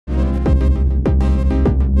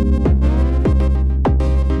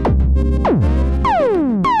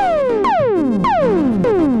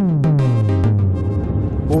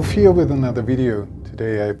Wolf here with another video.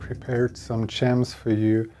 Today I prepared some jams for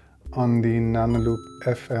you on the Nanoloop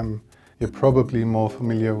FM. You're probably more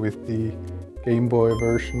familiar with the Game Boy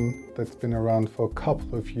version that's been around for a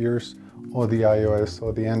couple of years, or the iOS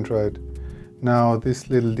or the Android. Now this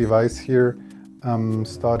little device here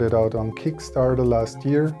started out on Kickstarter last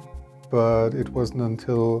year, but it wasn't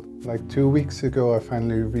until like 2 weeks ago I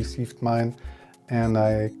finally received mine, and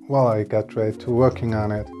I got right to working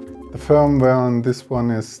on it. The firmware on this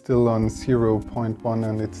one is still on 0.1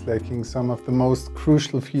 and it's lacking some of the most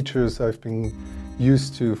crucial features I've been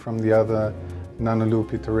used to from the other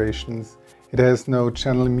Nanoloop iterations. It has no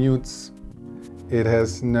channel mutes, it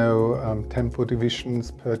has no tempo divisions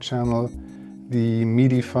per channel. The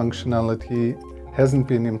MIDI functionality hasn't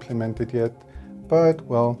been implemented yet, but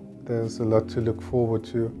well, there's a lot to look forward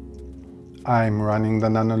to. I'm running the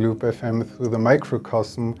Nanoloop FM through the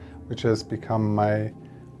Microcosm, which has become my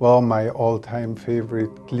all-time favorite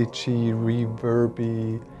glitchy,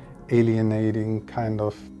 reverby, alienating kind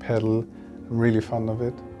of pedal. I'm really fond of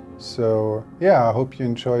it. So yeah, I hope you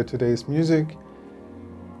enjoy today's music.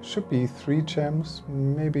 Should be 3 jams,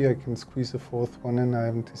 maybe I can squeeze a 4th one in, I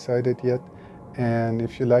haven't decided yet. And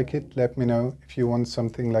if you like it, let me know. If you want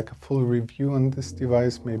something like a full review on this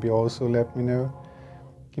device, maybe also let me know.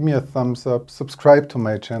 Give me a thumbs up, subscribe to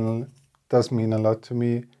my channel, it does mean a lot to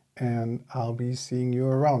me, and I'll be seeing you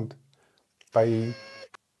around. Bye.